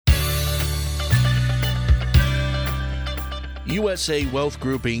USA Wealth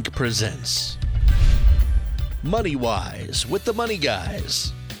Group Inc. presents Money Wise with the Money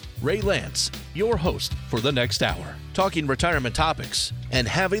Guys. Ray Lance, your host for the next hour, talking retirement topics and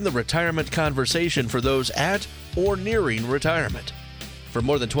having the retirement conversation for those at or nearing retirement. For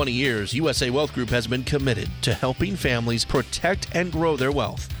more than 20 years, USA Wealth Group has been committed to helping families protect and grow their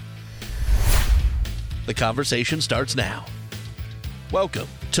wealth. The conversation starts now. Welcome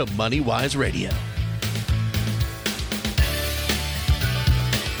to Money Wise Radio.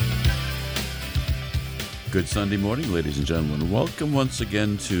 Good Sunday morning, ladies and gentlemen. Welcome once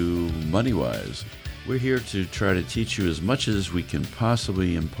again to MoneyWise. We're here to try to teach you as much as we can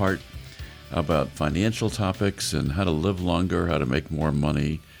possibly impart about financial topics and how to live longer, how to make more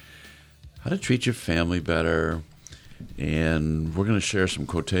money, how to treat your family better. And we're going to share some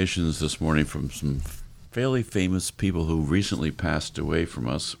quotations this morning from some fairly famous people who recently passed away from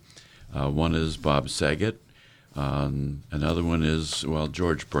us. One is Bob Saget. Another one is,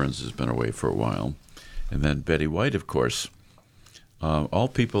 George Burns has been away for a while. And then Betty White, of course, all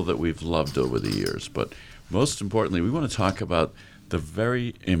people that we've loved over the years. But most importantly, we want to talk about the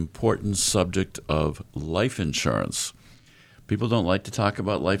very important subject of life insurance. People don't like to talk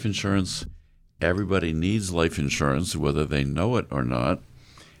about life insurance. Everybody needs life insurance, whether they know it or not.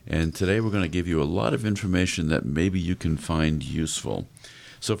 And today we're going to give you a lot of information that maybe you can find useful.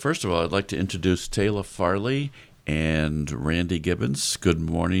 So first of all, I'd like to introduce Taylor Farley and Randy Gibbons. Good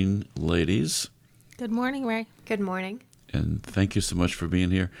morning, ladies. Good morning, Ray. Good morning. And thank you so much for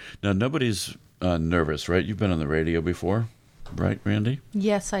being here. Now, nobody's nervous, right? You've been on the radio before, right, Randy?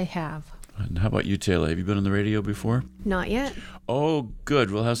 Yes, I have. And how about you, Taylor? Have you been on the radio before? Not yet. Oh,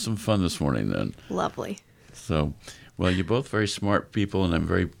 good. We'll have some fun this morning then. Lovely. So, you're both very smart people, and I'm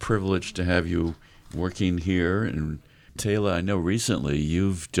very privileged to have you working here. And Taylor, I know recently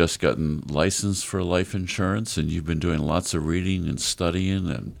you've just gotten licensed for life insurance, and you've been doing lots of reading and studying,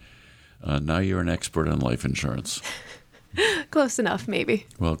 and now you're an expert on life insurance. Close enough, maybe.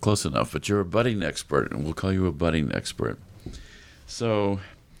 Well, close enough, but you're a budding expert, and we'll call you a budding expert. So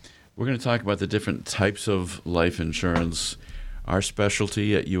we're going to talk about the different types of life insurance. Our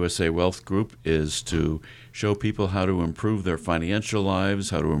specialty at USA Wealth Group is to show people how to improve their financial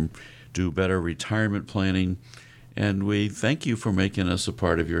lives, how to do better retirement planning, and we thank you for making us a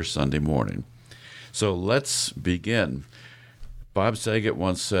part of your Sunday morning. So let's begin. Bob Saget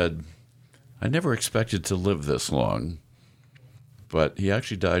once said, "I never expected to live this long," but he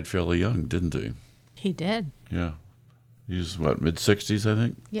actually died fairly young, didn't he? He did. Yeah. He's, mid-60s, I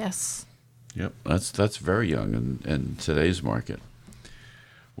think? Yes. Yep, that's very young in today's market.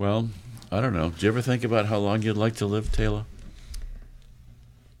 Well, I don't know. Do you ever think about how long you'd like to live, Taylor?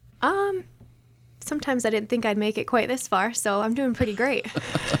 Sometimes I didn't think I'd make it quite this far, so I'm doing pretty great.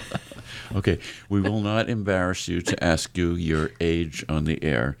 Okay, we will not embarrass you to ask you your age on the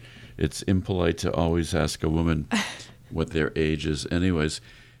air. It's impolite to always ask a woman what their age is anyways.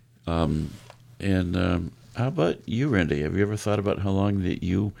 How about you, Randy? Have you ever thought about how long that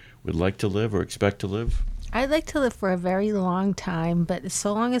you would like to live or expect to live? I'd like to live for a very long time, but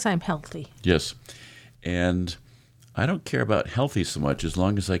so long as I'm healthy. Yes. And I don't care about healthy so much as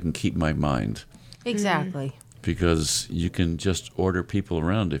long as I can keep my mind. Exactly. Because you can just order people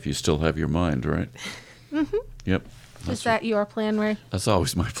around if you still have your mind, right? Mm-hmm. Yep. Is that your plan, Ray? That's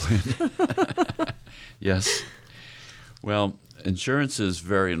always my plan. Yes. Well, insurance is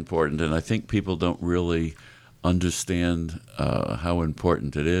very important, and I think people don't really understand how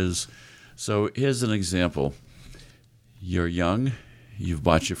important it is. So here's an example. You're young. You've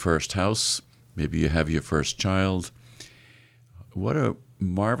bought your first house. Maybe you have your first child. What a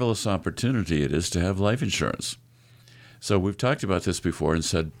marvelous opportunity it is to have life insurance. So we've talked about this before and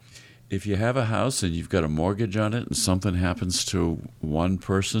said, if you have a house and you've got a mortgage on it and something happens to one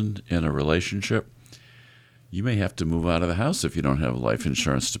person in a relationship, you may have to move out of the house if you don't have life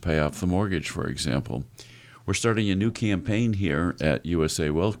insurance to pay off the mortgage, for example. We're starting a new campaign here at USA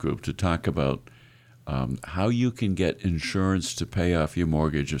Wealth Group to talk about how you can get insurance to pay off your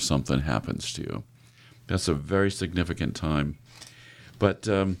mortgage if something happens to you. That's a very significant time. But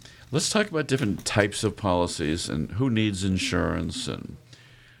let's talk about different types of policies and who needs insurance, and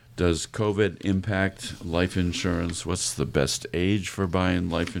does COVID impact life insurance? What's the best age for buying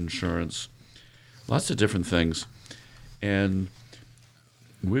life insurance? Lots of different things. And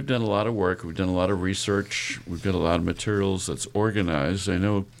we've done a lot of work. We've done a lot of research. We've got a lot of materials that's organized. I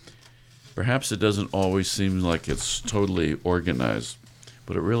know perhaps it doesn't always seem like it's totally organized,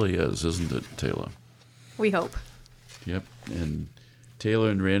 but it really is, isn't it, Taylor? We hope. Yep. And Taylor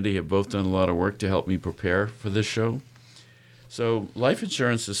and Randy have both done a lot of work to help me prepare for this show. So life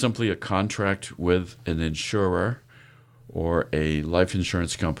insurance is simply a contract with an insurer or a life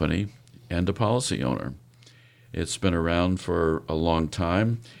insurance company and a policy owner. It's been around for a long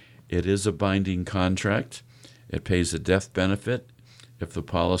time. It is a binding contract. It pays a death benefit if the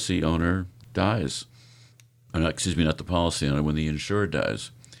policy owner dies. Not the policy owner, when the insured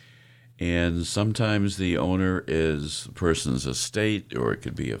dies. And sometimes the owner is the person's estate, or it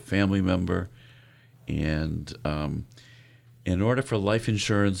could be a family member. And in order for life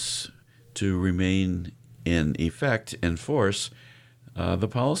insurance to remain in effect, in force, the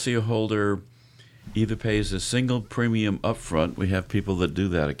policyholder either pays a single premium upfront. We have people that do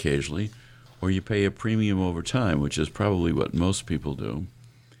that occasionally, or you pay a premium over time, which is probably what most people do.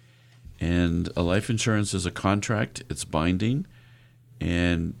 And a life insurance is a contract. It's binding.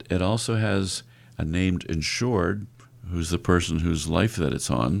 And it also has a named insured, who's the person whose life that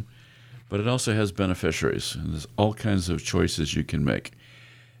it's on. But it also has beneficiaries. And there's all kinds of choices you can make.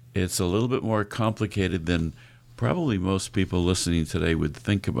 It's a little bit more complicated than probably most people listening today would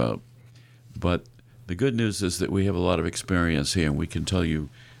think about. But the good news is that we have a lot of experience here, and we can tell you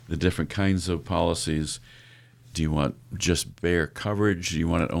the different kinds of policies. Do you want just bare coverage? Do you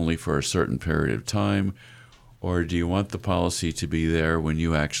want it only for a certain period of time? Or do you want the policy to be there when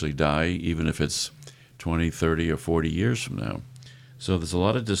you actually die, even if it's 20, 30, or 40 years from now? So there's a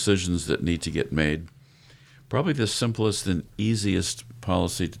lot of decisions that need to get made. Probably the simplest and easiest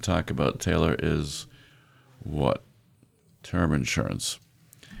policy to talk about, Taylor, is what? Term insurance.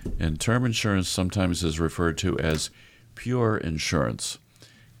 And term insurance sometimes is referred to as pure insurance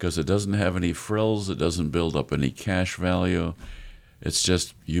because it doesn't have any frills, it doesn't build up any cash value. It's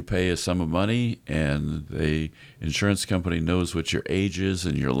just you pay a sum of money and the insurance company knows what your age is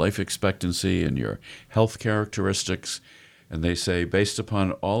and your life expectancy and your health characteristics. And they say, based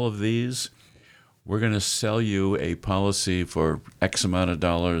upon all of these, we're going to sell you a policy for X amount of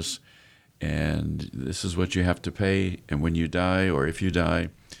dollars, and this is what you have to pay. And when you die, or if you die,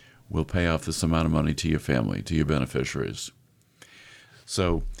 we'll pay off this amount of money to your family, to your beneficiaries.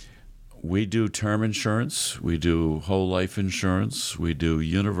 So we do term insurance, we do whole life insurance, we do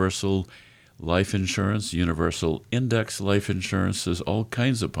universal life insurance, universal index life insurance. There's all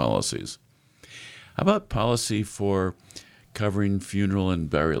kinds of policies. How about policy for covering funeral and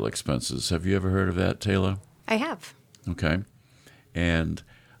burial expenses? Have you ever heard of that, Taylor? I have. Okay. And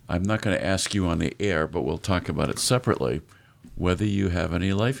I'm not going to ask you on the air, but we'll talk about it separately, whether you have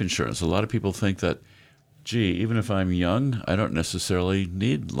any life insurance. A lot of people think that, gee, even if I'm young, I don't necessarily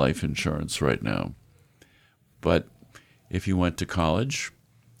need life insurance right now. But if you went to college,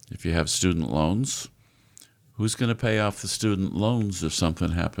 if you have student loans, who's going to pay off the student loans if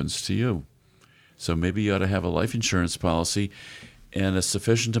something happens to you? So maybe you ought to have a life insurance policy and a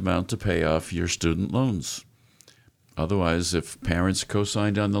sufficient amount to pay off your student loans. Otherwise, if parents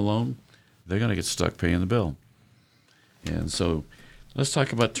co-signed on the loan, they're going to get stuck paying the bill. And so let's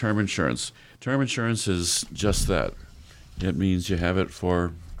talk about term insurance. Term insurance is just that. It means you have it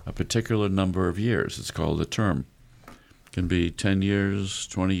for a particular number of years. It's called a term. It can be 10 years,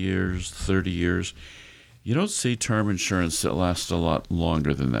 20 years, 30 years. You don't see term insurance that lasts a lot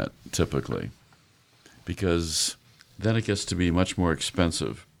longer than that, typically, because then it gets to be much more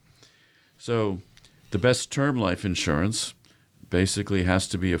expensive. So the best term life insurance basically has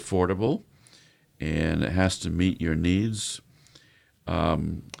to be affordable, and it has to meet your needs.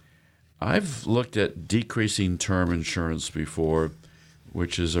 I've looked at decreasing term insurance before,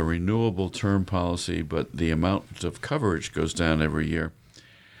 which is a renewable term policy, but the amount of coverage goes down every year.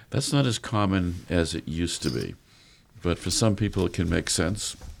 That's not as common as it used to be, but for some people it can make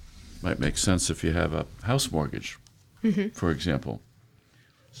sense. Might make sense if you have a house mortgage, for example.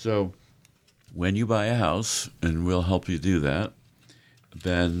 So when you buy a house, and we'll help you do that,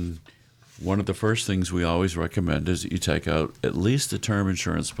 then one of the first things we always recommend is that you take out at least a term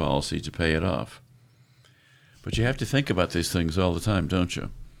insurance policy to pay it off. But you have to think about these things all the time, don't you?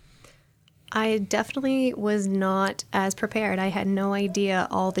 I definitely was not as prepared. I had no idea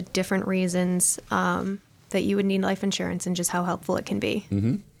all the different reasons that you would need life insurance and just how helpful it can be.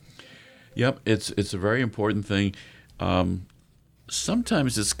 Mm-hmm. Yep, it's a very important thing.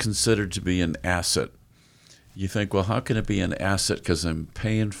 Sometimes it's considered to be an asset. You think, well, how can it be an asset? Because I'm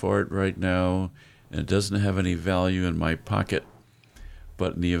paying for it right now, and it doesn't have any value in my pocket.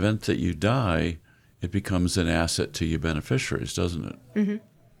 But in the event that you die, it becomes an asset to your beneficiaries, doesn't it? Mm-hmm.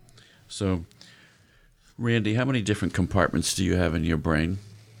 So, Randy, how many different compartments do you have in your brain?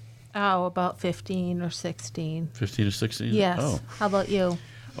 Oh, about 15 or 16. 15 or 16? Yes. Oh. How about you?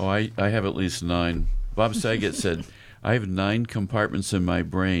 Oh, I have at least 9. Bob Saget said, I have 9 compartments in my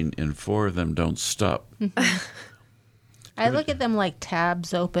brain, and 4 of them don't stop. I look at them like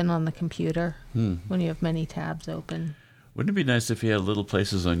tabs open on the computer when you have many tabs open. Wouldn't it be nice if you had little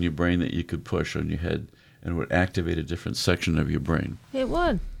places on your brain that you could push on your head and it would activate a different section of your brain? It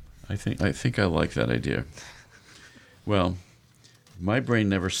would. I think I like that idea. Well, my brain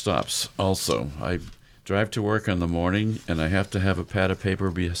never stops also. I drive to work in the morning and I have to have a pad of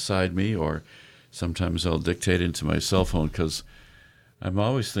paper beside me, or sometimes I'll dictate into my cell phone because I'm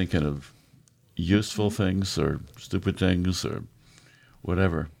always thinking of useful things or stupid things or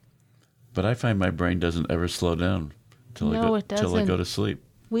whatever. But I find my brain doesn't ever slow down till I go to sleep.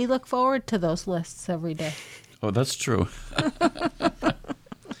 We look forward to those lists every day. Oh, that's true.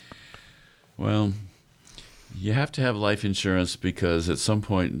 Well, you have to have life insurance because at some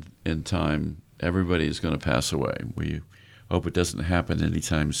point in time, everybody is going to pass away. We hope it doesn't happen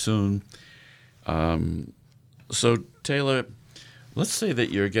anytime soon. So, Taylor, let's say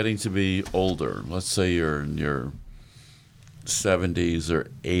that you're getting to be older. Let's say you're in your 70s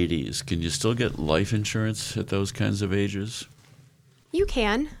or 80s. Can you still get life insurance at those kinds of ages? You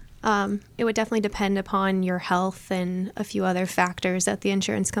can. It would definitely depend upon your health and a few other factors that the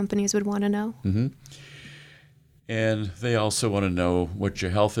insurance companies would want to know. Mm-hmm. And they also want to know what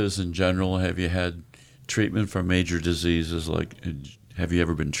your health is in general. Have you had treatment for major diseases? Like, have you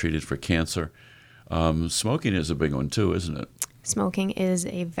ever been treated for cancer? Smoking is a big one too, isn't it? Smoking is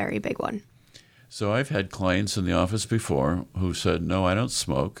a very big one. So I've had clients in the office before who said, no, I don't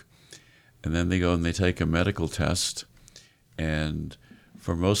smoke. And then they go and they take a medical test. And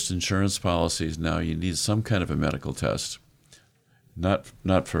for most insurance policies now, you need some kind of a medical test.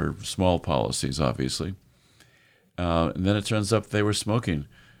 Not for small policies, obviously. And then it turns up they were smoking.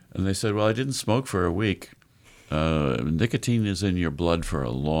 And they said, well, I didn't smoke for a week. Nicotine is in your blood for a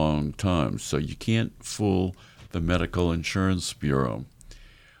long time, so you can't fool the Medical Insurance Bureau.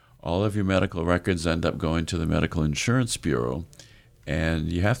 All of your medical records end up going to the Medical Insurance Bureau,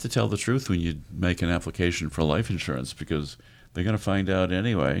 and you have to tell the truth when you make an application for life insurance because they're going to find out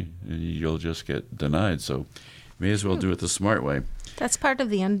anyway, and you'll just get denied. So you may as well do it the smart way. That's part of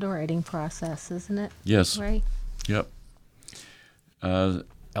the underwriting process, isn't it? Yes. Right? Yep.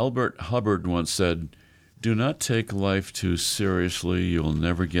 Albert Hubbard once said, do not take life too seriously. You'll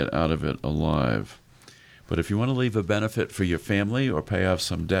never get out of it alive. But if you want to leave a benefit for your family or pay off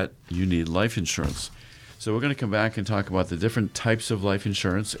some debt, you need life insurance. So we're going to come back and talk about the different types of life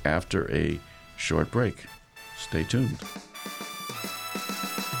insurance after a short break. Stay tuned.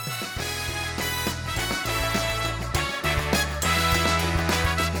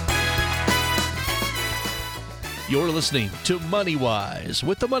 You're listening to Money Wise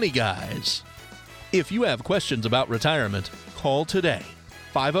with the Money Guys. If you have questions about retirement, call today.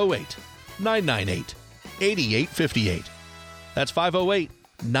 508-998-8858. That's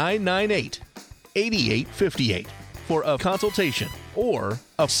 508-998-8858 for a consultation or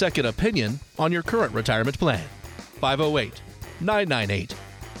a second opinion on your current retirement plan.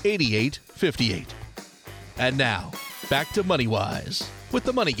 508-998-8858. And now, back to Money Wise with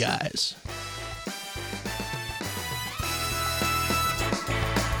the Money Guys.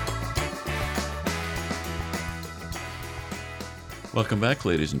 Welcome back,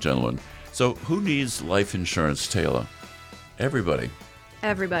 ladies and gentlemen. So who needs life insurance, Taylor? Everybody.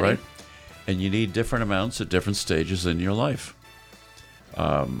 Everybody. Right? And you need different amounts at different stages in your life.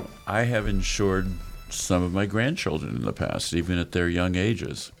 I have insured some of my grandchildren in the past, even at their young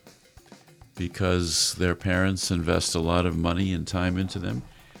ages, because their parents invest a lot of money and time into them.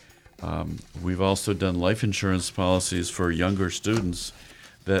 We've also done life insurance policies for younger students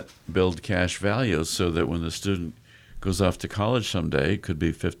that build cash value so that when the student goes off to college someday, it could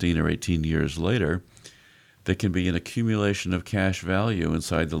be 15 or 18 years later, there can be an accumulation of cash value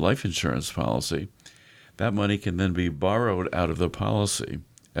inside the life insurance policy. That money can then be borrowed out of the policy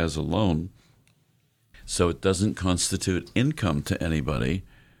as a loan, so it doesn't constitute income to anybody,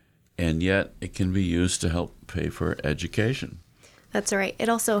 and yet it can be used to help pay for education. That's right. It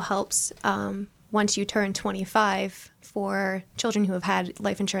also helps once you turn 25 for children who have had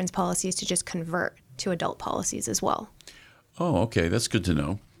life insurance policies to just convert to adult policies as well. Oh, okay. That's good to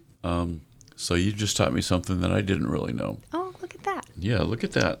know. So you just taught me something that I didn't really know. Oh, look at that. Yeah, look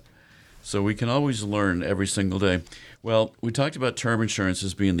at that. So we can always learn every single day. Well, we talked about term insurance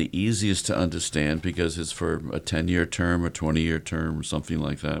as being the easiest to understand because it's for a 10-year term, a 20-year term, or something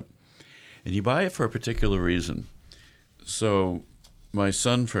like that. And you buy it for a particular reason. So my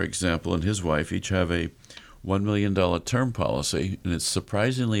son, for example, and his wife each have a $1 million term policy, and it's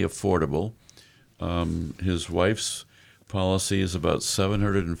surprisingly affordable. His wife's policy is about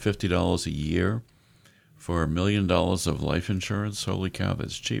 $750 a year for $1 million of life insurance. Holy cow,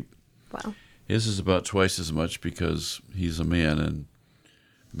 that's cheap. Wow. His is about twice as much because he's a man, and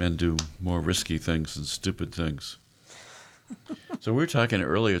men do more risky things and stupid things. So we were talking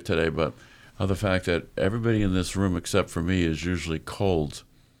earlier today about how the fact that everybody in this room except for me is usually cold.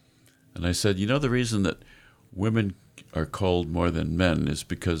 And I said, the reason that women are cold more than men is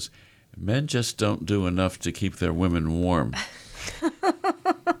because men just don't do enough to keep their women warm.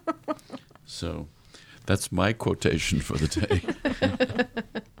 So that's my quotation for the day.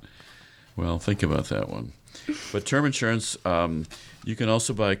 Well, think about that one. But term insurance, you can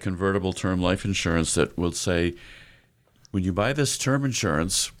also buy convertible term life insurance that will say, when you buy this term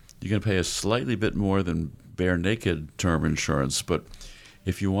insurance, you're going to pay a slightly bit more than bare naked term insurance. But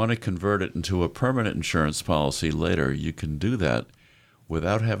if you want to convert it into a permanent insurance policy later, you can do that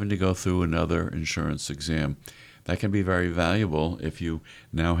without having to go through another insurance exam. That can be very valuable if you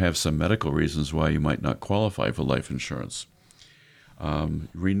now have some medical reasons why you might not qualify for life insurance.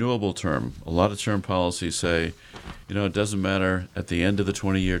 Renewable term. A lot of term policies say, it doesn't matter at the end of the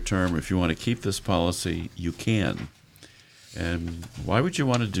 20-year term. If you want to keep this policy, you can. And why would you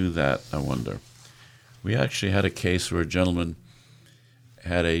want to do that, I wonder? We actually had a case where a gentleman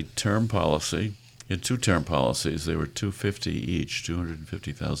had a term policy. He had two term policies. They were $250,000 each,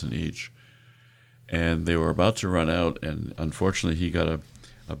 $250,000 each. And they were about to run out, and unfortunately he got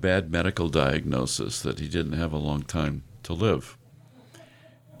a bad medical diagnosis that he didn't have a long time to live.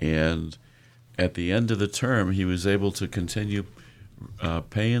 And at the end of the term, he was able to continue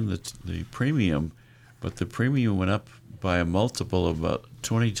paying the premium, but the premium went up by a multiple of about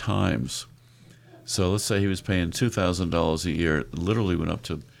 20 times. So let's say he was paying $2,000 a year, it literally went up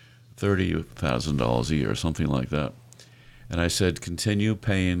to $30,000 a year, something like that. And I said, continue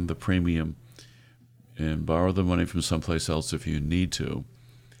paying the premium and borrow the money from someplace else if you need to,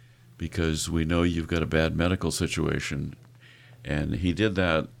 because we know you've got a bad medical situation. And he did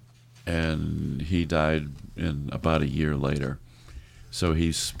that, and he died in about a year later. So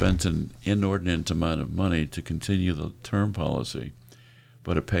he spent an inordinate amount of money to continue the term policy,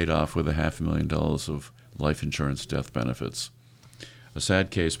 but it paid off with $500,000 of life insurance death benefits. A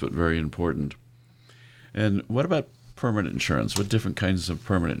sad case, but very important. And what about permanent insurance? What different kinds of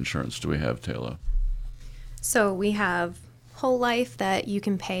permanent insurance do we have, Taylor? So we have whole life that you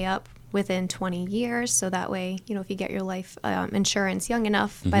can pay up within 20 years. So that way, if you get your life insurance young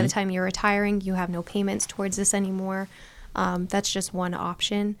enough, by the time you're retiring, you have no payments towards this anymore. That's just one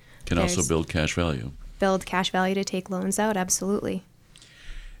option. Can also build cash value. Build cash value to take loans out, absolutely.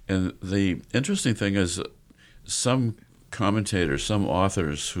 And the interesting thing is some commentators, some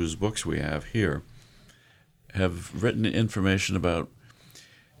authors whose books we have here have written information about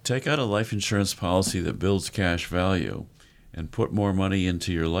take out a life insurance policy that builds cash value and put more money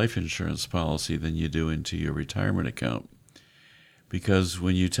into your life insurance policy than you do into your retirement account. Because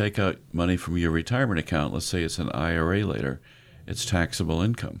when you take out money from your retirement account, let's say it's an IRA later, it's taxable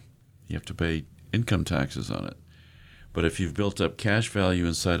income. You have to pay income taxes on it. But if you've built up cash value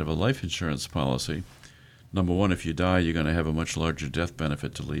inside of a life insurance policy, number one, if you die, you're going to have a much larger death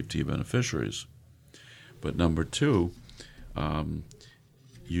benefit to leave to your beneficiaries. But number two,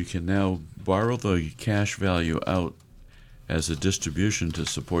 you can now borrow the cash value out as a distribution to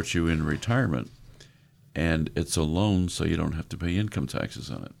support you in retirement. And it's a loan, so you don't have to pay income taxes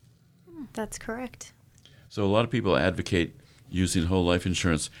on it. That's correct. So a lot of people advocate using whole life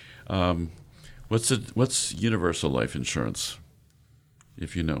insurance. What's universal life insurance,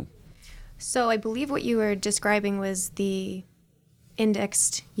 if you know? So I believe what you were describing was the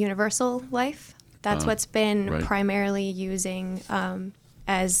indexed universal life. That's what's been primarily using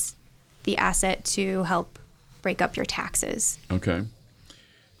as the asset to help break up your taxes. Okay.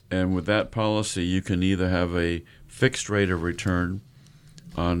 And with that policy, you can either have a fixed rate of return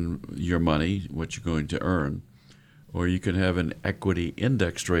on your money, what you're going to earn, or you can have an equity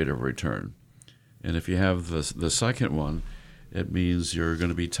indexed rate of return. And if you have the second one, it means you're going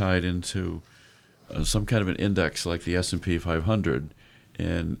to be tied into some kind of an index like the S&P 500.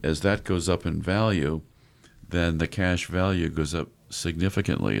 And as that goes up in value, then the cash value goes up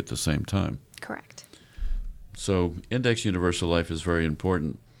significantly at the same time. Correct. So index universal life is very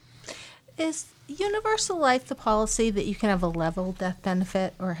important. Is universal life the policy that you can have a level death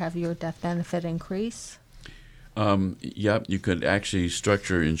benefit or have your death benefit increase? Yep, you could actually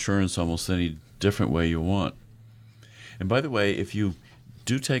structure insurance almost any different way you want. And by the way, if you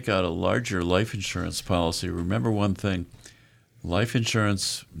do take out a larger life insurance policy, remember one thing. Life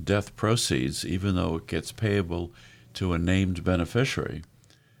insurance death proceeds, even though it gets payable to a named beneficiary,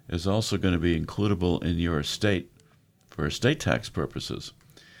 is also going to be includable in your estate for estate tax purposes.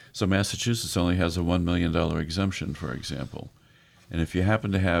 So Massachusetts only has a $1 million exemption, for example. And if you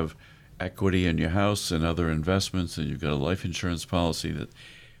happen to have equity in your house and other investments, and you've got a life insurance policy that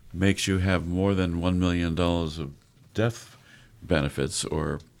makes you have more than $1 million of death benefits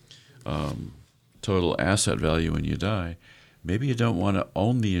or total asset value when you die, maybe you don't want to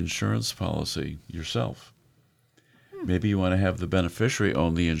own the insurance policy yourself. Maybe you want to have the beneficiary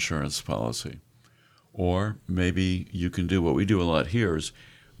own the insurance policy. Or maybe you can do what we do a lot here is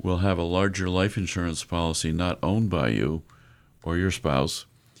we'll have a larger life insurance policy not owned by you or your spouse.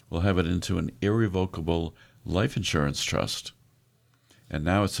 We'll have it into an irrevocable life insurance trust. And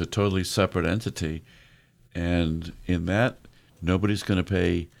now it's a totally separate entity. And in that, nobody's going to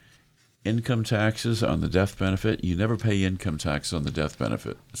pay income taxes on the death benefit. You never pay income tax on the death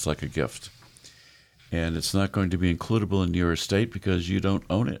benefit. It's like a gift. And it's not going to be includable in your estate because you don't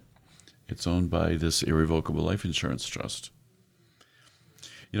own it. It's owned by this irrevocable life insurance trust.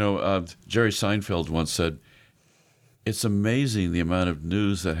 You know, Jerry Seinfeld once said, it's amazing the amount of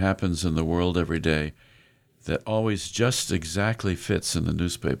news that happens in the world every day that always just exactly fits in the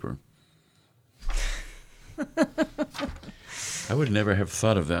newspaper. I would never have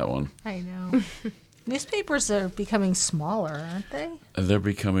thought of that one. I know. Newspapers are becoming smaller, aren't they? They're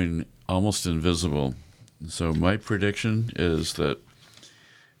becoming almost invisible. So my prediction is that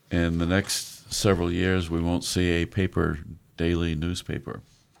in the next several years, we won't see a paper daily newspaper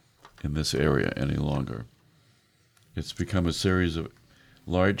in this area any longer. It's become a series of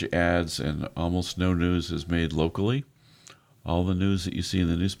large ads, and almost no news is made locally. All the news that you see in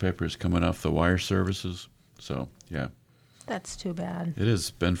the newspaper is coming off the wire services. So, yeah. That's too bad. It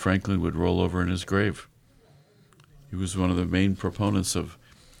is. Ben Franklin would roll over in his grave. He was one of the main proponents of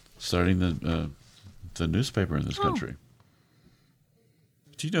starting the newspaper in this country.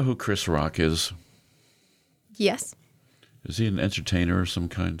 Do you know who Chris Rock is? Yes. Is he an entertainer of some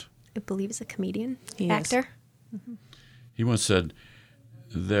kind? I believe he's a comedian, He is. actor. Mm-hmm. He once said,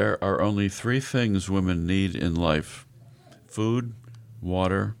 there are only 3 things women need in life: food,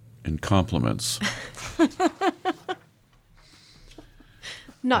 water, and compliments.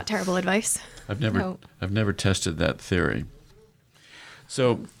 Not terrible advice. I've No. never tested that theory.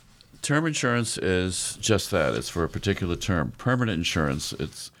 So term insurance is just that. It's for a particular term. Permanent insurance,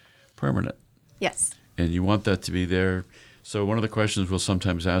 it's permanent. Yes. And you want that to be there. So one of the questions we'll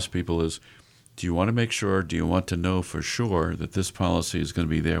sometimes ask people is, do you want to make sure, do you want to know for sure that this policy is going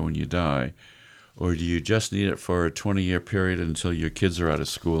to be there when you die? Or do you just need it for a 20-year period until your kids are out of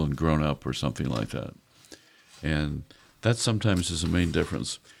school and grown up or something like that? And that sometimes is the main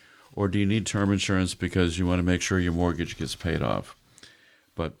difference. Or do you need term insurance because you want to make sure your mortgage gets paid off?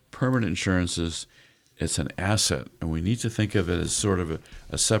 But permanent insurance it's an asset, and we need to think of it as sort of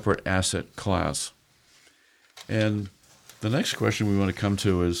a separate asset class. And the next question we want to come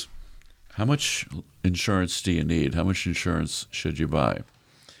to is, how much insurance do you need? How much insurance should you buy?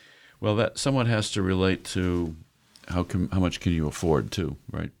 Well, that somewhat has to relate to how much can you afford too,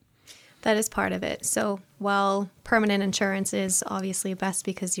 right? That is part of it. So while permanent insurance is obviously best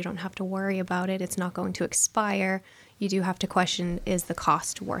because you don't have to worry about it, it's not going to expire, you do have to question, is the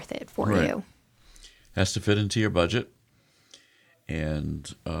cost worth it for Right. you? Has to fit into your budget.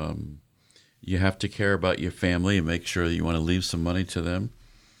 And you have to care about your family and make sure that you want to leave some money to them.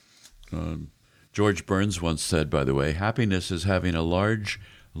 George Burns once said, by the way, happiness is having a large,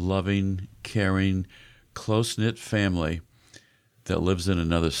 loving, caring, close-knit family that lives in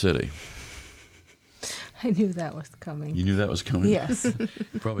another city. I knew that was coming. You knew that was coming? Yes.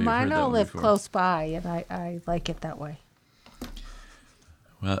 Probably Mine have heard that all one live before. close by, and I like it that way.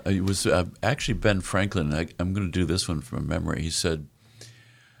 Well, it was actually Ben Franklin. I'm going to do this one from memory. He said,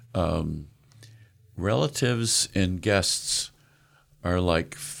 relatives and guests are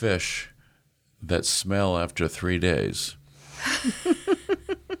like fish that smell after 3 days.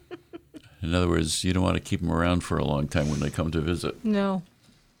 In other words, you don't want to keep them around for a long time when they come to visit. No.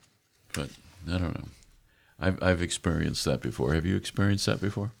 But I don't know. I've experienced that before. Have you experienced that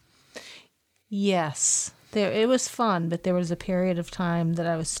before? Yes. It was fun, but there was a period of time that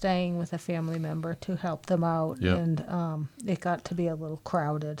I was staying with a family member to help them out, Yep. and it got to be a little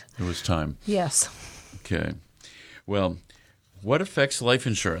crowded. It was time. Yes. Okay. Well, what affects life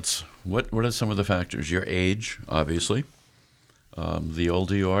insurance? What are some of the factors? Your age, obviously. The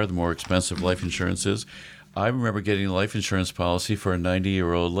older you are, the more expensive life insurance is. I remember getting a life insurance policy for a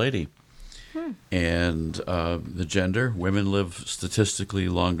 90-year-old lady. And the gender, women live statistically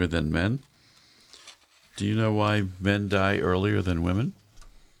longer than men. Do you know why men die earlier than women?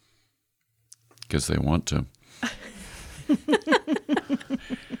 Because they want to.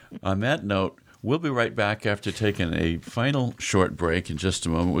 On that note, we'll be right back after taking a final short break in just a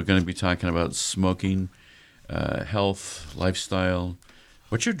moment. We're going to be talking about smoking, health, lifestyle.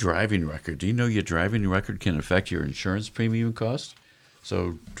 What's your driving record? Do you know your driving record can affect your insurance premium cost?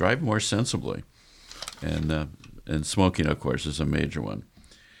 So drive more sensibly. And And smoking, of course, is a major one.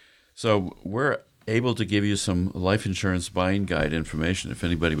 So we're able to give you some life insurance buying guide information if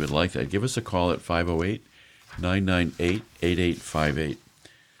anybody would like that. Give us a call at 508-998-8858.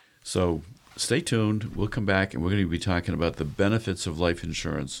 So stay tuned. We'll come back and we're going to be talking about the benefits of life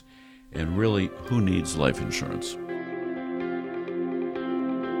insurance and really who needs life insurance.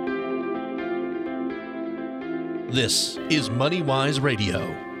 This is MoneyWise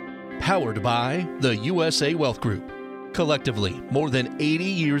Radio, powered by the USA Wealth Group. Collectively, more than 80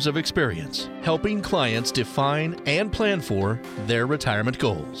 years of experience helping clients define and plan for their retirement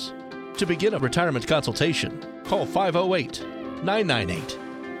goals. To begin a retirement consultation, call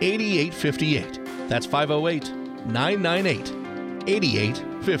 508-998-8858. That's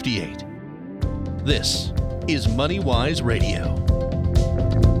 508-998-8858. This is MoneyWise Radio.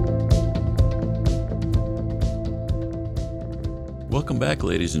 Welcome back,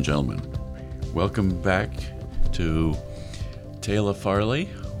 ladies and gentlemen. Welcome back to Taylor Farley.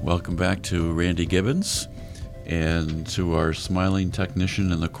 Welcome back to Randy Gibbons. And to our smiling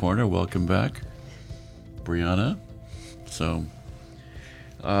technician in the corner, welcome back, Brianna. So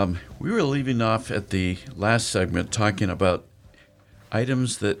we were leaving off at the last segment talking about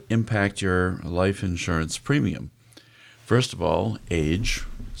items that impact your life insurance premium. First of all, age.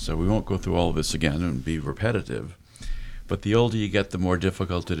 So we won't go through all of this again and be repetitive. But the older you get, the more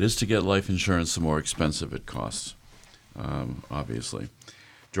difficult it is to get life insurance, the more expensive it costs, obviously.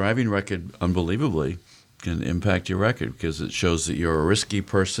 Driving record, unbelievably, can impact your record because it shows that you're a risky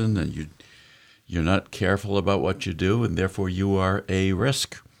person and you're not careful about what you do, and therefore you are a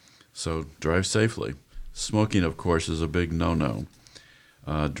risk. So drive safely. Smoking, of course, is a big no-no.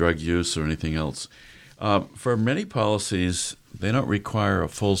 Drug use or anything else. For many policies, they don't require a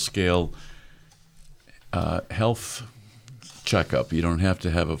full-scale health checkup. You don't have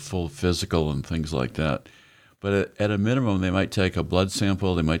to have a full physical and things like that. But at a minimum, they might take a blood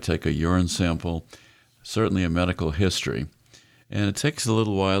sample, they might take a urine sample, certainly a medical history. And it takes a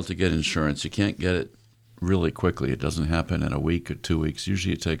little while to get insurance. You can't get it really quickly. It doesn't happen in a week or 2 weeks.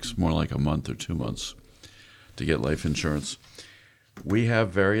 Usually it takes more like a month or 2 months to get life insurance. We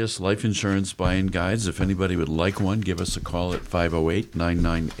have various life insurance buying guides. If anybody would like one, give us a call at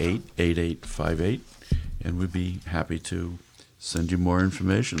 508-998-8858, and we'd be happy to send you more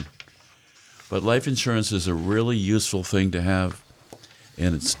information. But life insurance is a really useful thing to have,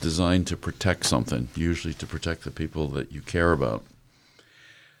 and it's designed to protect something, usually to protect the people that you care about.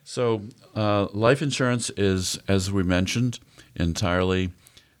 So life insurance is, as we mentioned, entirely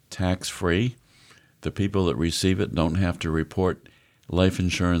tax-free. The people that receive it don't have to report life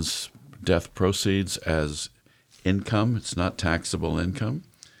insurance death proceeds as income. It's not taxable income,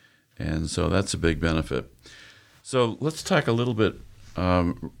 and so that's a big benefit. So let's talk a little bit,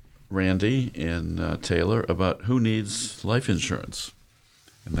 Randy and Taylor, about who needs life insurance.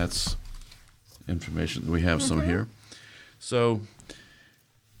 And that's information. We have some here. So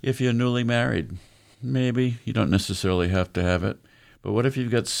if you're newly married, maybe you don't necessarily have to have it. But what if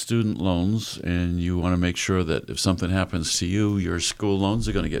you've got student loans and you want to make sure that if something happens to you, your school loans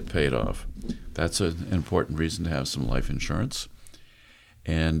are going to get paid off? That's an important reason to have some life insurance.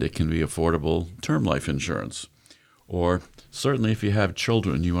 And it can be affordable term life insurance. Or certainly if you have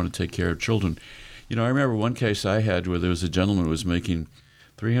children, you want to take care of children. You know, I remember one case I had where there was a gentleman who was making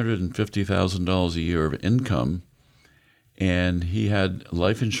 $350,000 a year of income, and he had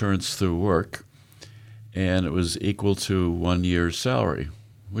life insurance through work, and it was equal to 1 year's salary,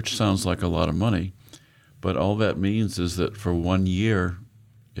 which sounds like a lot of money. But all that means is that for 1 year,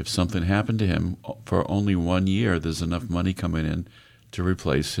 if something happened to him, for only 1 year, there's enough money coming in to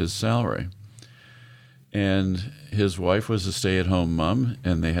replace his salary. And his wife was a stay-at-home mom,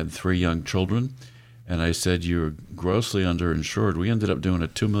 and they had 3 young children. And I said, you're grossly underinsured. We ended up doing a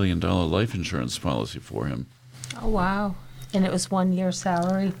 $2 million life insurance policy for him. Oh, wow. And it was 1 year's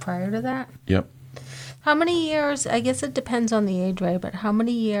salary prior to that? Yep. How many years, I guess it depends on the age, right? But how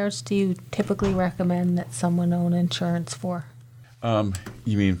many years do you typically recommend that someone own insurance for?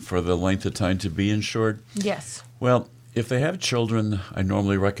 You mean for the length of time to be insured? Yes. Well, if they have children, I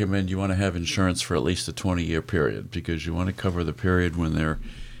normally recommend you want to have insurance for at least a 20-year period, because you want to cover the period when they're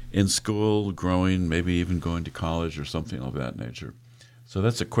in school, growing, maybe even going to college or something of that nature. So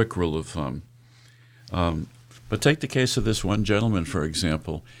that's a quick rule of thumb. But take the case of this one gentleman, for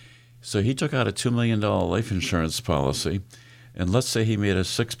example. So he took out a $2 million life insurance policy, and let's say he made a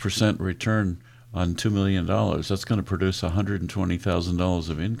 6% return on $2 million. That's going to produce $120,000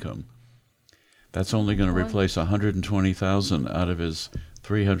 of income. That's only going to replace $120,000 out of his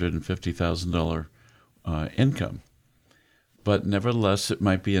 $350,000 income. But nevertheless, it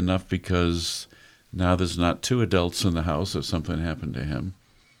might be enough because Now there's not two adults in the house if something happened to him.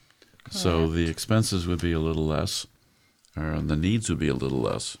 So the expenses would be a little less, or the needs would be a little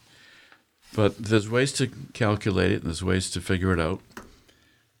less. But there's ways to calculate it, and there's ways to figure it out.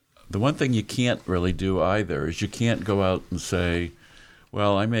 The one thing you can't really do either is you can't go out and say,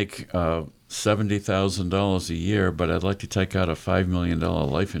 well, I make $70,000 a year, but I'd like to take out a $5 million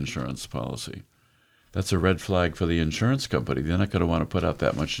life insurance policy. That's a red flag for the insurance company. They're not going to want to put out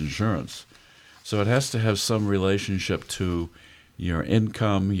that much insurance. So it has to have some relationship to your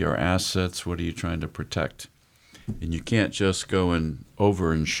income, your assets. What are you trying to protect? And you can't just go and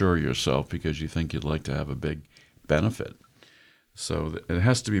over-insure yourself because you think you'd like to have a big benefit. So it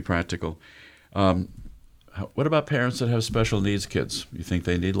has to be practical. What about parents that have special needs kids? You think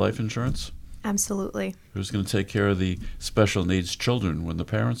they need life insurance? Absolutely. Who's going to take care of the special needs children when the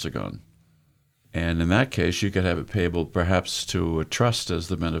parents are gone? And in that case, you could have it payable perhaps to a trust as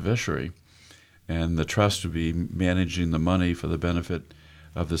the beneficiary, and the trust would be managing the money for the benefit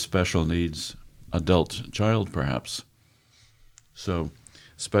of the special needs adult child, perhaps. So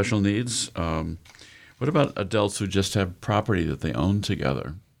special needs. What about adults who just have property that they own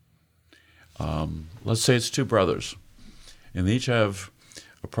together? Let's say it's two brothers, and they each have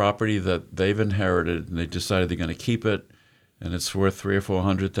a property that they've inherited, and they decided they're going to keep it, and it's worth $300,000 or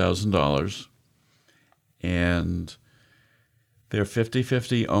 $400,000, and they're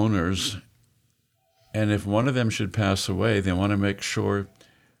 50-50 owners. And if one of them should pass away, they want to make sure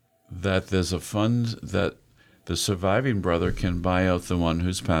that there's a fund that the surviving brother can buy out the one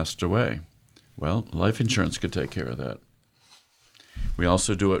who's passed away. Well, life insurance could take care of that. We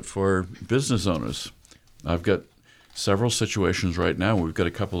also do it for business owners. I've got several situations right now where we've got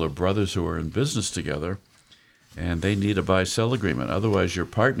a couple of brothers who are in business together, and they need a buy-sell agreement. Otherwise, your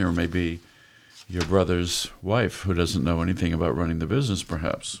partner may be your brother's wife who doesn't know anything about running the business,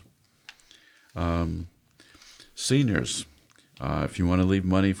 perhaps. Seniors, if you want to leave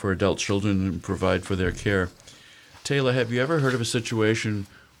money for adult children and provide for their care. Taylor, have you ever heard of a situation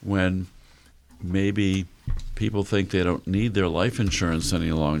when maybe people think they don't need their life insurance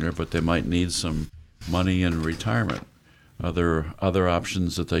any longer, but they might need some money in retirement? Are there other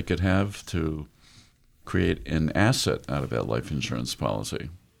options that they could have to create an asset out of that life insurance policy?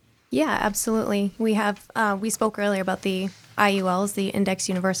 Yeah, absolutely. We spoke earlier about the IULs, the Index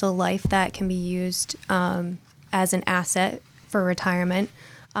Universal Life, that can be used as an asset for retirement.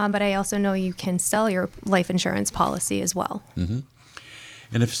 But I also know you can sell your life insurance policy as well. Mm-hmm.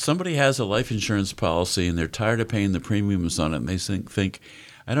 And if somebody has a life insurance policy and they're tired of paying the premiums on it, and they think,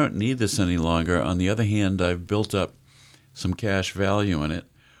 I don't need this any longer. On the other hand, I've built up some cash value in it.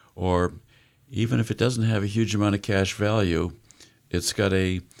 Or even if it doesn't have a huge amount of cash value, it's got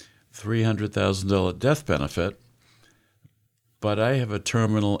a $300,000 death benefit, but I have a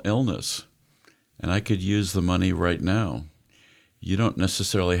terminal illness, and I could use the money right now. You don't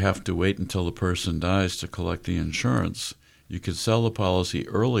necessarily have to wait until the person dies to collect the insurance. You could sell the policy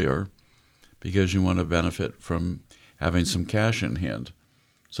earlier because you want to benefit from having some cash in hand.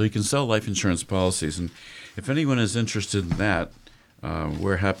 So you can sell life insurance policies, and if anyone is interested in that,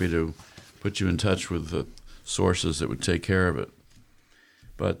 we're happy to put you in touch with the sources that would take care of it.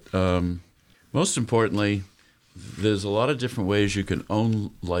 But most importantly, there's a lot of different ways you can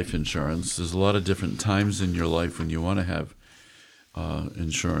own life insurance. There's a lot of different times in your life when you want to have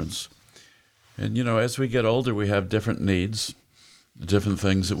insurance. And, as we get older, we have different needs, different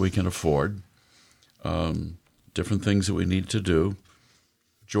things that we can afford, different things that we need to do.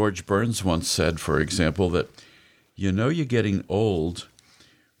 George Burns once said, for example, that you're getting old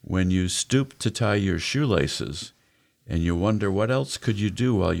when you stoop to tie your shoelaces and you wonder what else could you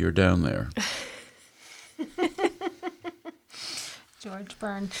do while you're down there. George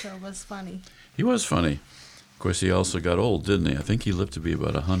Burns sure was funny. He was funny. Of course, he also got old, didn't he? I think he lived to be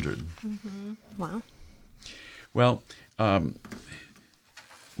about 100. Mm-hmm. Wow. Well,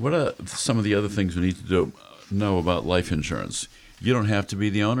 what are some of the other things we need to know about life insurance? You don't have to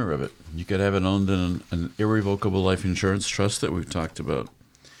be the owner of it. You could have it owned in an irrevocable life insurance trust that we've talked about.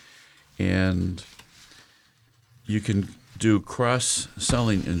 And you can do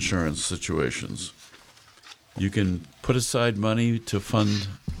cross-selling insurance situations. You can put aside money to fund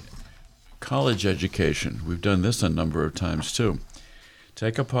college education. We've done this a number of times too.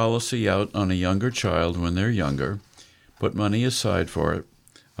 Take a policy out on a younger child when they're younger, put money aside for it,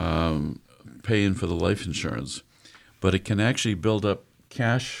 paying for the life insurance. But it can actually build up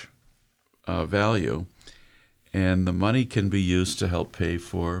cash value, and the money can be used to help pay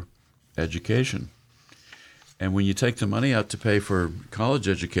for education. And when you take the money out to pay for college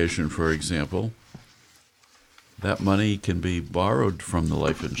education, for example, that money can be borrowed from the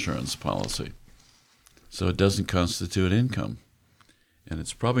life insurance policy. so it doesn't constitute income. And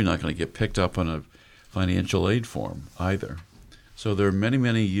it's probably not going to get picked up on a financial aid form either. So there are many,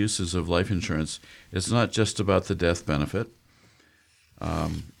 many uses of life insurance. It's not just about the death benefit.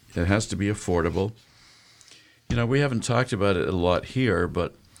 It has to be affordable. You know, we haven't talked about it a lot here,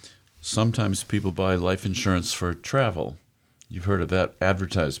 but sometimes people buy life insurance for travel. You've heard of that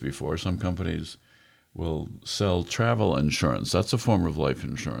advertised before. Some companies will sell travel insurance. That's a form of life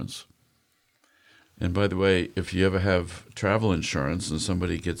insurance. And by the way, if you ever have travel insurance and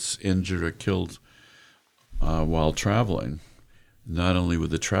somebody gets injured or killed while traveling, not only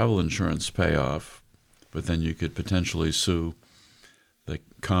would the travel insurance pay off, but then you could potentially sue the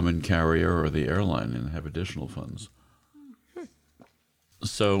common carrier or the airline and have additional funds.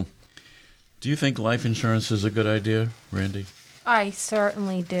 So, do you think life insurance is a good idea, Randy? I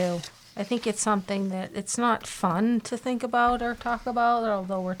certainly do. I think it's something that it's not fun to think about or talk about,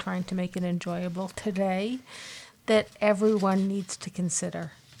 although we're trying to make it enjoyable today, that everyone needs to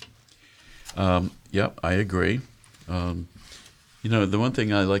consider. Yep, I agree. You know, the one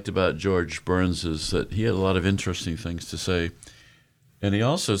thing I liked about George Burns is that he had a lot of interesting things to say. And he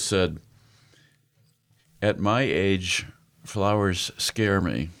also said, at my age, flowers scare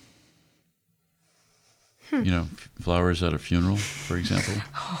me. You know, flowers at a funeral, for example.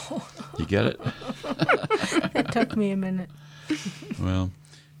 You get it? It took me a minute. Well,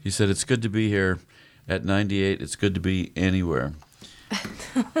 he said, it's good to be here. At 98, it's good to be anywhere.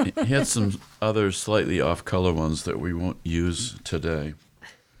 He had some other slightly off-color ones that we won't use today.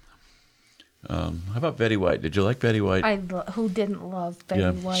 How about Betty White? Did you like Betty White? Who didn't love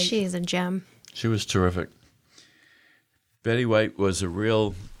Betty White? She's a gem. She was terrific. Betty White was a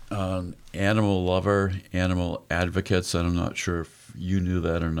real animal lover, animal advocate. I'm not sure if you knew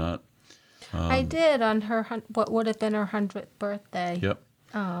that or not. I did on her, what would have been her 100th birthday. Yep.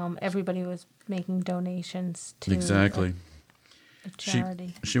 Everybody was making donations to Exactly. a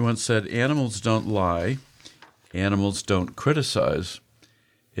charity. She once said, animals don't lie. Animals don't criticize.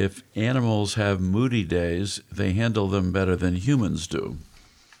 If animals have moody days, they handle them better than humans do.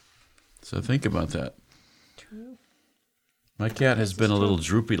 So think about that. True. My cat has been a little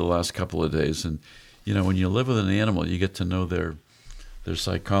droopy the last couple of days. And, you know, when you live with an animal, you get to know their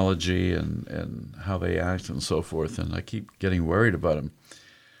psychology and how they act and so forth. And I keep getting worried about him.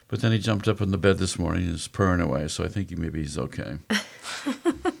 But then he jumped up in the bed this morning and is purring away. So I think maybe he's okay.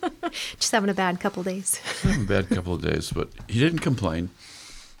 Just having a bad couple days. Having a bad couple of days, but he didn't complain.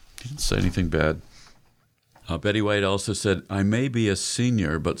 He didn't say anything bad. Betty White also said, I may be a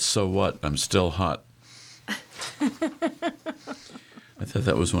senior, but so what? I'm still hot. I thought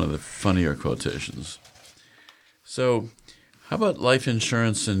that was one of the funnier quotations. So, how about life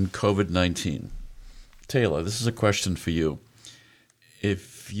insurance and COVID-19? Taylor, this is a question for you.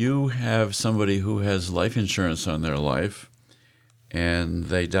 If you have somebody who has life insurance on their life and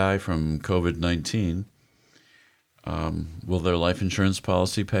they die from COVID-19, will their life insurance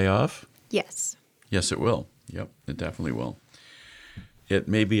policy pay off? Yes. Yes, it will. Yep, it definitely will. It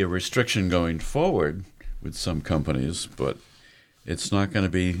may be a restriction going forward with some companies, but it's not going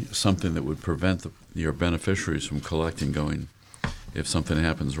to be something that would prevent your beneficiaries from collecting going if something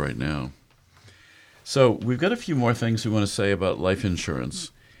happens right now. So we've got a few more things we want to say about life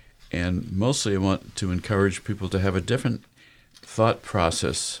insurance, and mostly I want to encourage people to have a different thought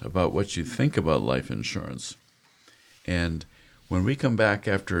process about what you think about life insurance. And when we come back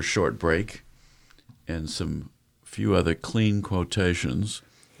after a short break and some few other clean quotations,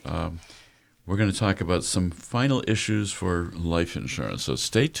 we're going to talk about some final issues for life insurance. So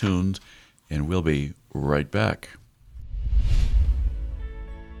stay tuned, and we'll be right back.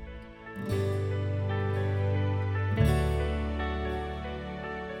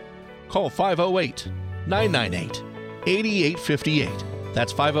 Call 508-998-8858.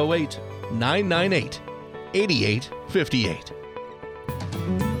 That's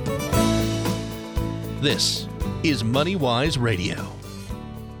 508-998-8858. This is MoneyWise Radio.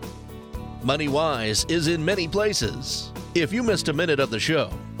 MoneyWise is in many places. If you missed a minute of the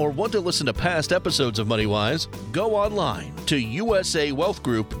show or want to listen to past episodes of MoneyWise, go online to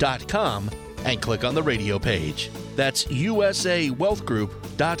usawealthgroup.com and click on the radio page. That's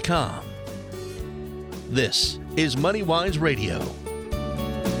usawealthgroup.com. This is MoneyWise Radio.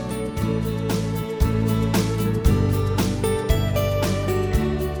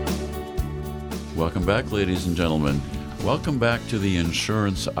 Welcome back, ladies and gentlemen. Welcome back to the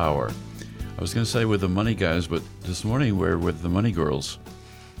Insurance Hour. I was going to say with the Money Guys, but this morning we're with the Money Girls.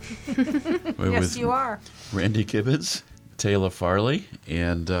 Yes, you are. Randy Gibbons, Taylor Farley,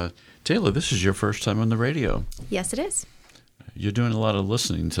 and Taylor, this is your first time on the radio. Yes, it is. You're doing a lot of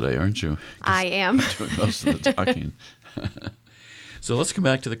listening today, aren't you? I am. Doing most of the talking. So let's come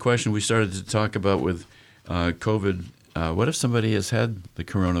back to the question we started to talk about with COVID. What if somebody has had the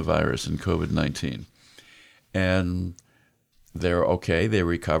coronavirus and COVID-19 and they're okay, they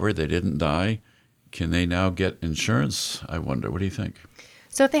recovered, they didn't die? Can they now get insurance? I wonder. What do you think?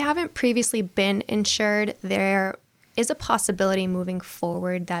 So if they haven't previously been insured, there is a possibility moving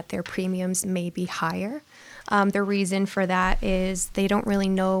forward that their premiums may be higher. The reason for that is they don't really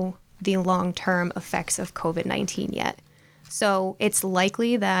know the long-term effects of COVID-19 yet. So it's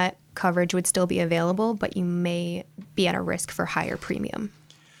likely that coverage would still be available, but you may be at a risk for higher premium.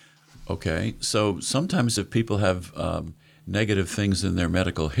 Okay. So sometimes if people have negative things in their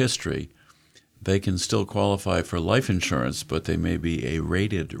medical history, they can still qualify for life insurance, but they may be a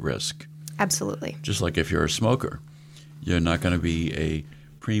rated risk. Absolutely. Just like if you're a smoker, you're not going to be a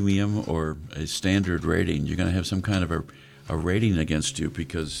premium or a standard rating. You're going to have some kind of a rating against you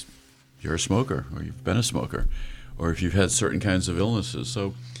because you're a smoker or you've been a smoker or if you've had certain kinds of illnesses.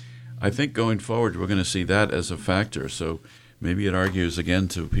 So I think going forward, we're going to see that as a factor. So maybe it argues again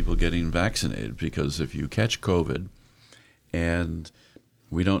to people getting vaccinated because if you catch COVID and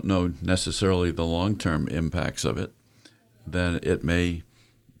we don't know necessarily the long-term impacts of it, then it may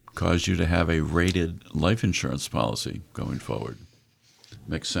cause you to have a rated life insurance policy going forward.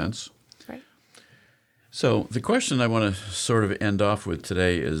 Makes sense? Right. So the question I want to sort of end off with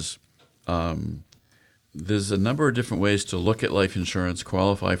today is there's a number of different ways to look at life insurance,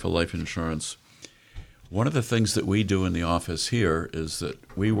 qualify for life insurance. One of the things that we do in the office here is that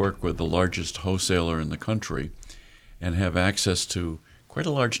we work with the largest wholesaler in the country and have access to quite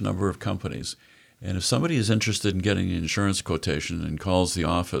a large number of companies. And if somebody is interested in getting an insurance quotation and calls the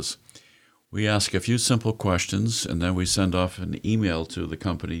office, we ask a few simple questions and then we send off an email to the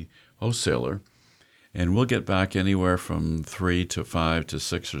company wholesaler. And we'll get back anywhere from 3 to 5 to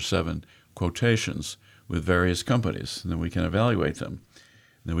 6 or 7 quotations with various companies. And then we can evaluate them.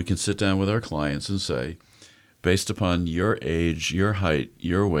 And then we can sit down with our clients and say, based upon your age, your height,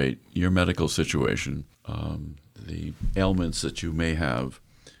 your weight, your medical situation, the ailments that you may have,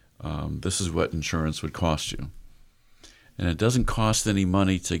 this is what insurance would cost you. And it doesn't cost any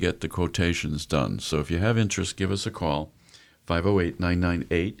money to get the quotations done. So if you have interest, give us a call,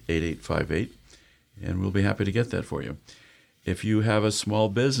 508-998-8858, and we'll be happy to get that for you. If you have a small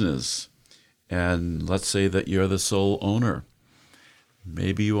business, and let's say that you're the sole owner,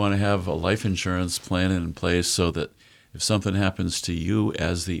 maybe you want to have a life insurance plan in place so that if something happens to you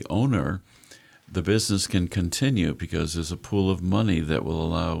as the owner, the business can continue because there's a pool of money that will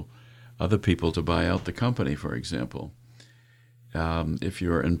allow other people to buy out the company, for example. If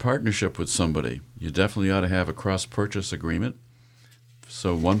you're in partnership with somebody, you definitely ought to have a cross-purchase agreement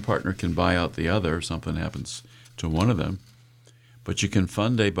so one partner can buy out the other if something happens to one of them. But you can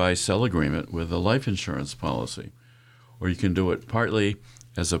fund a buy-sell agreement with a life insurance policy, or you can do it partly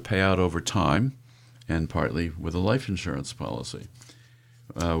as a payout over time and partly with a life insurance policy.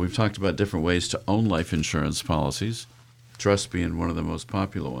 We've talked about different ways to own life insurance policies, trust being one of the most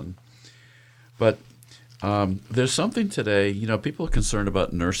popular ones. But there's something today, people are concerned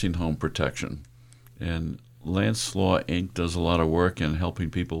about nursing home protection. And Lance Law, Inc. does a lot of work in helping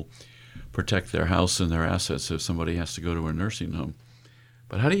people protect their house and their assets if somebody has to go to a nursing home.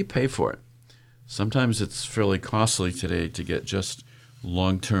 But how do you pay for it? Sometimes it's fairly costly today to get just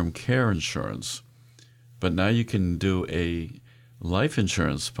long-term care insurance. But now you can do a life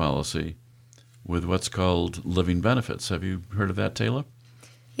insurance policy with what's called living benefits. Have you heard of that, Taylor?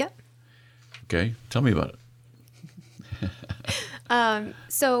 Yep. Okay, tell me about it.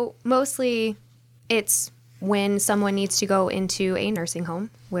 So mostly it's when someone needs to go into a nursing home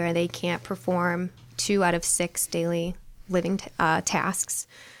where they can't perform 2 out of 6 daily living tasks.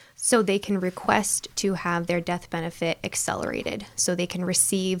 So they can request to have their death benefit accelerated so they can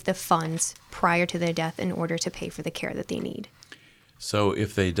receive the funds prior to their death in order to pay for the care that they need. So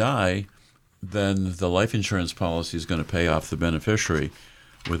if they die, then the life insurance policy is going to pay off the beneficiary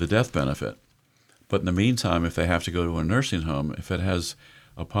with a death benefit. But in the meantime, if they have to go to a nursing home, if it has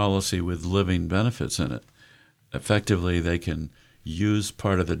a policy with living benefits in it, effectively they can use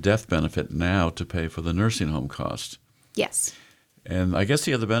part of the death benefit now to pay for the nursing home cost. Yes. And I guess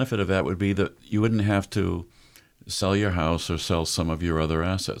the other benefit of that would be that you wouldn't have to sell your house or sell some of your other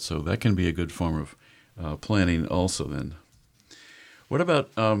assets. So that can be a good form of planning also then. What about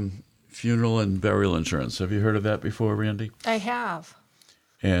funeral and burial insurance? Have you heard of that before, Randy? I have.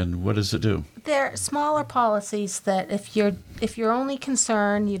 And what does it do? They're smaller policies that if you're only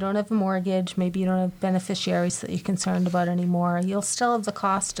concerned, you don't have a mortgage, maybe you don't have beneficiaries that you're concerned about anymore, you'll still have the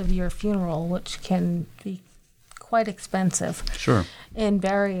cost of your funeral, which can be quite expensive Sure. in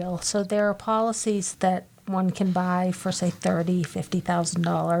burial. So there are policies that one can buy for, say, $30,000,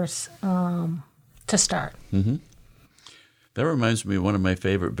 $50,000 to start. That reminds me of one of my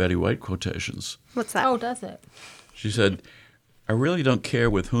favorite Betty White quotations. What's that? Oh, does it? She said, "I really don't care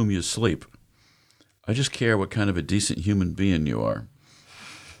with whom you sleep. I just care what kind of a decent human being you are."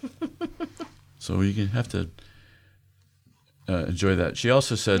 So you can have to enjoy that. She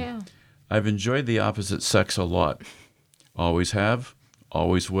also said, Yeah. "I've enjoyed the opposite sex a lot. Always have,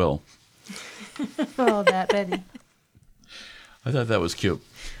 always will." Oh, that Betty. I thought that was cute.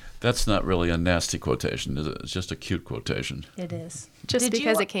 That's not really a nasty quotation, is it? It's just a cute quotation. It is. Just Did you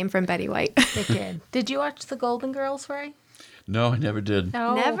because wa- it came from Betty White. It did. Did you watch The Golden Girls, Ray? No, I never did.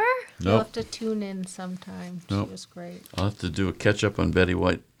 No. Never? You'll Nope. have to tune in sometime. Nope. She was great. I'll have to do a catch-up on Betty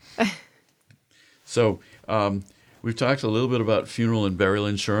White. So we've talked a little bit about funeral and burial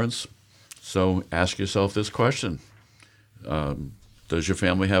insurance. So ask yourself this question. Does your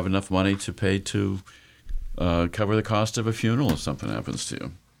family have enough money to pay to cover the cost of a funeral if something happens to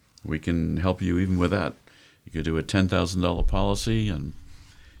you? We can help you even with that. You could do a $10,000 policy, and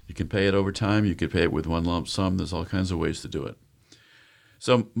you can pay it over time. You could pay it with one lump sum. There's all kinds of ways to do it.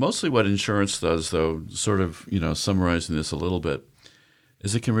 So mostly what insurance does, though, sort of, summarizing this a little bit,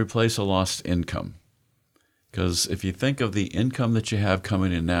 is it can replace a lost income. Because if you think of the income that you have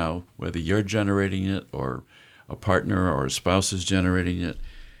coming in now, whether you're generating it or a partner or a spouse is generating it,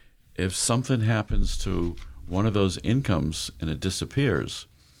 if something happens to one of those incomes and it disappears,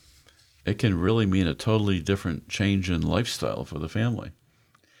 it can really mean a totally different change in lifestyle for the family.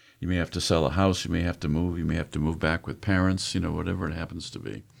 You may have to sell a house, you may have to move back with parents, whatever it happens to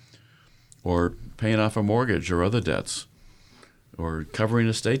be. Or paying off a mortgage or other debts. Or covering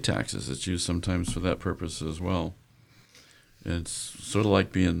estate taxes. It's used sometimes for that purpose as well. It's sort of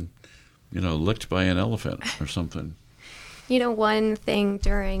like being, licked by an elephant or something. One thing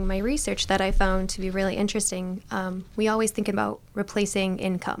during my research that I found to be really interesting, we always think about replacing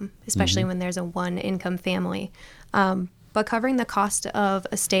income, especially when there's a one-income family. But covering the cost of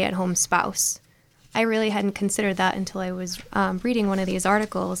a stay-at-home spouse, I really hadn't considered that until I was reading one of these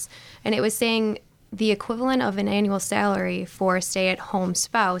articles. And it was saying the equivalent of an annual salary for a stay-at-home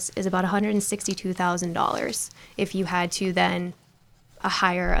spouse is about $162,000 if you had to then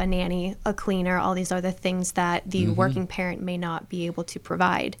hire a nanny, a cleaner, all these other things that the working parent may not be able to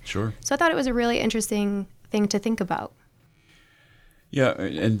provide. Sure. So I thought it was a really interesting thing to think about. Yeah,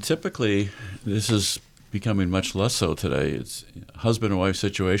 and typically this is becoming much less so today. It's husband and wife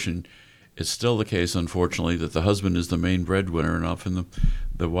situation. It's still the case, unfortunately, that the husband is the main breadwinner, and often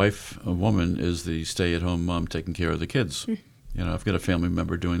the wife, a woman, is the stay-at-home mom taking care of the kids. I've got a family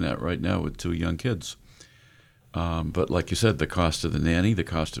member doing that right now with 2 young kids. But like you said, the cost of the nanny, the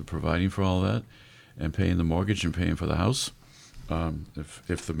cost of providing for all that, and paying the mortgage and paying for the house.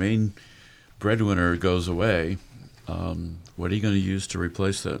 If the main breadwinner goes away, what are you going to use to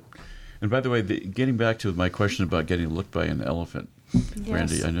replace that? And by the way, getting back to my question about getting looked by an elephant,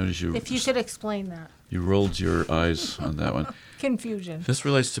 Randy, Yes. I noticed If you could explain that. you rolled your eyes on that one. Confusion. This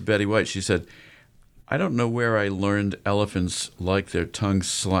relates to Betty White. She said, "I don't know where I learned elephants like their tongues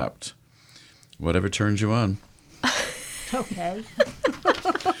slapped. Whatever turns you on." Okay.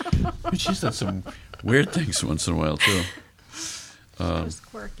 She said some weird things once in a while, too. It was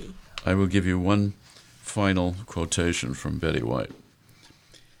quirky. I will give you one final quotation from Betty White.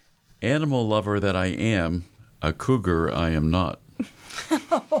 "Animal lover that I am, a cougar I am not."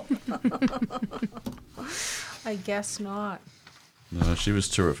 I guess not. No, she was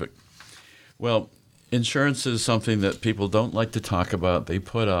terrific. Well, insurance is something that people don't like to talk about. They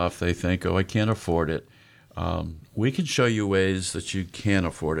put off. They think, I can't afford it. We can show you ways that you can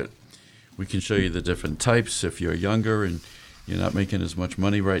afford it. We can show you the different types. If you're younger and you're not making as much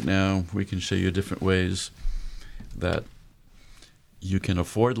money right now, we can show you different ways that you can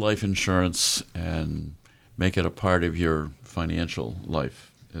afford life insurance and make it a part of your financial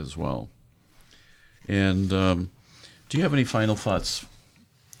life as well. And do you have any final thoughts,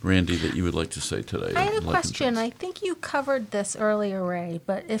 Randy, that you would like to say today? I had a on life question. insurance? I think you covered this earlier, Ray,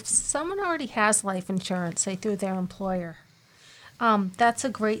 but if someone already has life insurance, say through their employer, that's a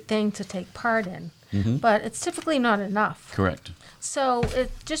great thing to take part in, but it's typically not enough. Correct. So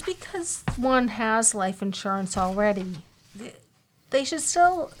just because one has life insurance already, they should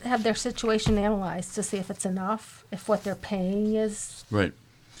still have their situation analyzed to see if it's enough, if what they're paying is Right.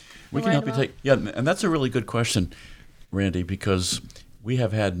 We the can right help you amount. take, yeah, and that's a really good question, Randy, because we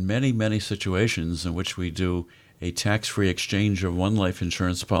have had many, many situations in which we do a tax-free exchange of one life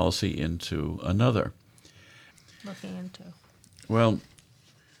insurance policy into another. looking into. Well,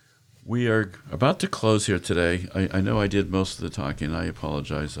 We are about to close here today. I know I did most of the talking. I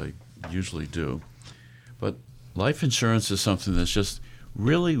apologize. I usually do. But life insurance is something that's just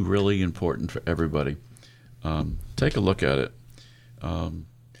really, really important for everybody. Take a look at it. And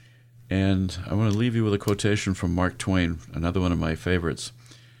I want to leave you with a quotation from Mark Twain, another one of my favorites.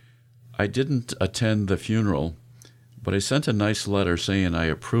 I didn't attend the funeral, but I sent a nice letter saying I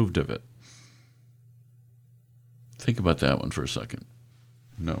approved of it. Think about that one for a second.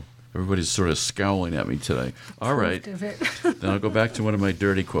 No. Everybody's sort of scowling at me today. All right. Then I'll go back to one of my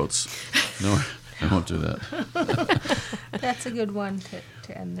dirty quotes. No, I won't do that. That's a good one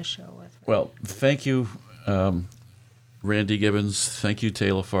to end the show with. Well, thank you, Randy Gibbons. Thank you,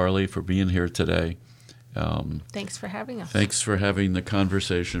 Taylor Farley, for being here today. Thanks for having us. Thanks for having the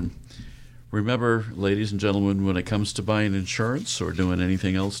conversation. Remember, ladies and gentlemen, when it comes to buying insurance or doing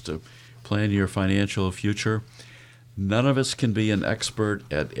anything else to plan your financial future, none of us can be an expert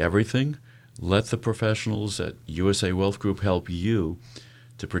at everything. Let the professionals at USA Wealth Group help you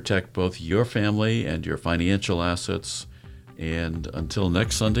to protect both your family and your financial assets. And until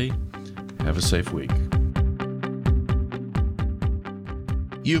next Sunday, have a safe week.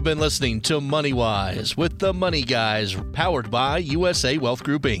 You've been listening to MoneyWise with the Money Guys, powered by USA Wealth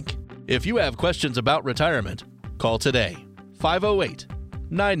Group, Inc. If you have questions about retirement, call today,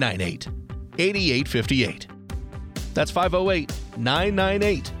 508-998-8858. That's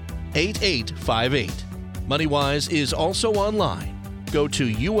 508-998-8858. MoneyWise is also online. Go to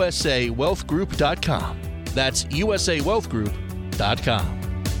usawealthgroup.com. That's usawealthgroup.com.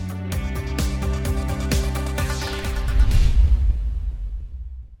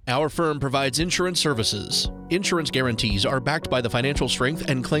 Our firm provides insurance services. Insurance guarantees are backed by the financial strength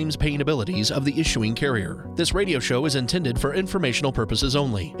and claims paying abilities of the issuing carrier. This radio show is intended for informational purposes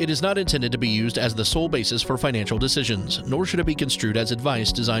only. It is not intended to be used as the sole basis for financial decisions, nor should it be construed as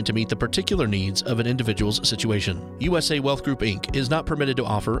advice designed to meet the particular needs of an individual's situation. USA Wealth Group, Inc. is not permitted to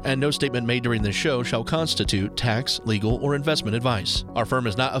offer, and no statement made during this show shall constitute tax, legal, or investment advice. Our firm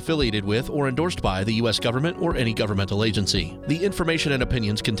is not affiliated with or endorsed by the U.S. government or any governmental agency. The information and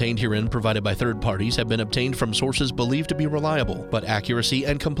opinions contained herein provided by third parties have been obtained from sources believed to be reliable, but accuracy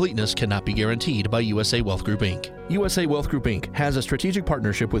and completeness cannot be guaranteed by USA Wealth Group, Inc. USA Wealth Group, Inc. has a strategic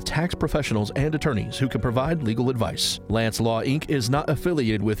partnership with tax professionals and attorneys who can provide legal advice. Lance Law, Inc. is not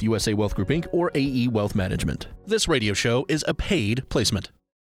affiliated with USA Wealth Group, Inc. or AE Wealth Management. This radio show is a paid placement.